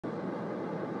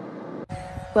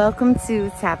Welcome to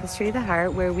Tapestry of the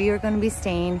Heart, where we are going to be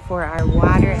staying for our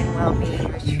water and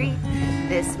well-being retreat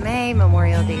this May,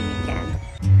 Memorial Day weekend.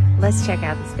 Let's check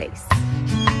out the space.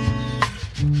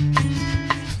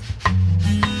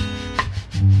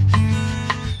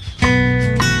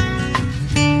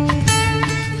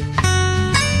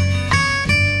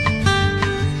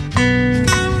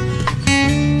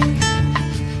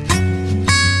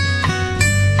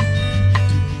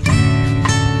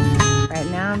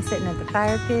 I'm sitting at the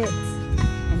fire pit,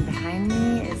 and behind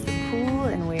me is the pool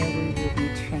and where we will be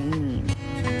training.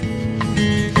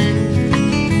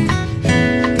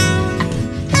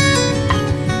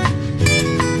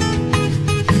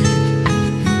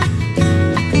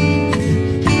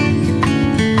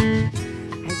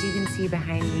 As you can see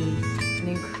behind me, an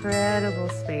incredible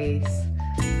space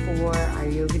for our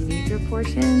Yoga Nidra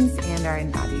portions and our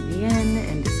embodied yin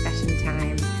and discussion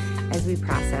time as we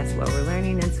process what we're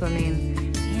learning in swimming,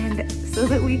 and so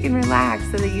that we can relax,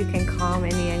 so that you can calm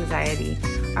any anxiety.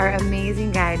 Our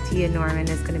amazing guide, Tia Norman,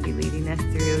 is going to be leading us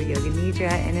through Yoga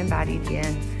Nidra and embodied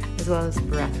yin, as well as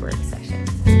breathwork sessions.